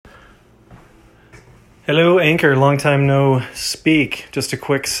Hello, Anchor. Long time no speak. Just a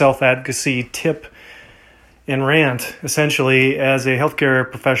quick self-advocacy tip and rant. Essentially, as a healthcare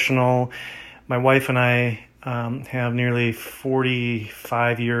professional, my wife and I have nearly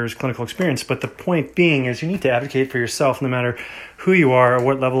 45 years clinical experience. But the point being is you need to advocate for yourself no matter who you are or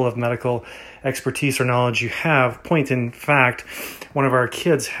what level of medical expertise or knowledge you have. Point in fact, one of our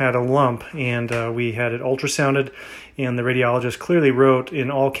kids had a lump and we had it ultrasounded, and the radiologist clearly wrote in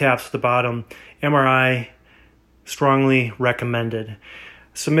all caps at the bottom, MRI strongly recommended.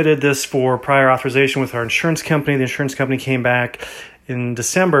 Submitted this for prior authorization with our insurance company. The insurance company came back in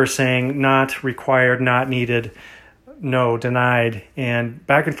December saying not required, not needed, no, denied, and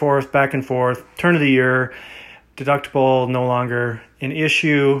back and forth, turn of the year, deductible no longer an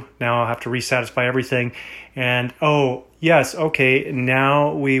issue. Now I'll have to resatisfy everything. And oh, yes, okay,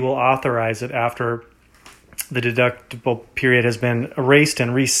 now we will authorize it after the deductible period has been erased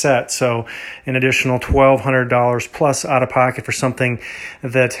and reset. So an additional $1,200 plus out of pocket for something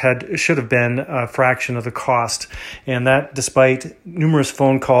that should have been a fraction of the cost. And that despite numerous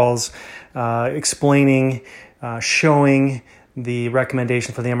phone calls explaining, showing the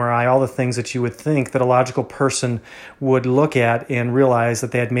recommendation for the MRI, all the things that you would think that a logical person would look at and realize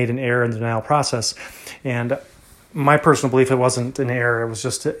that they had made an error in the denial process. And my personal belief, it wasn't an error. It was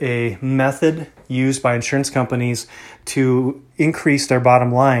just a method used by insurance companies to increase their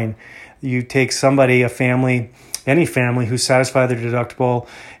bottom line. You take somebody, a family, any family who's satisfied their deductible,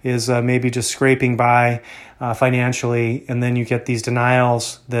 is maybe just scraping by financially, and then you get these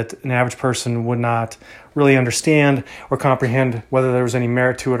denials that an average person would not really understand or comprehend whether there was any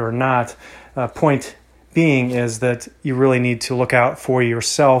merit to it or not. Point being is that you really need to look out for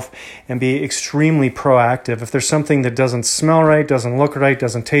yourself and be extremely proactive. If there's something that doesn't smell right, doesn't look right,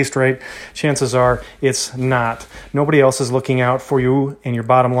 doesn't taste right, chances are it's not. Nobody else is looking out for you and your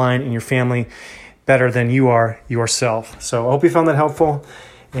bottom line and your family better than you are yourself. So I hope you found that helpful.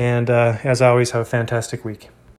 And as always, have a fantastic week.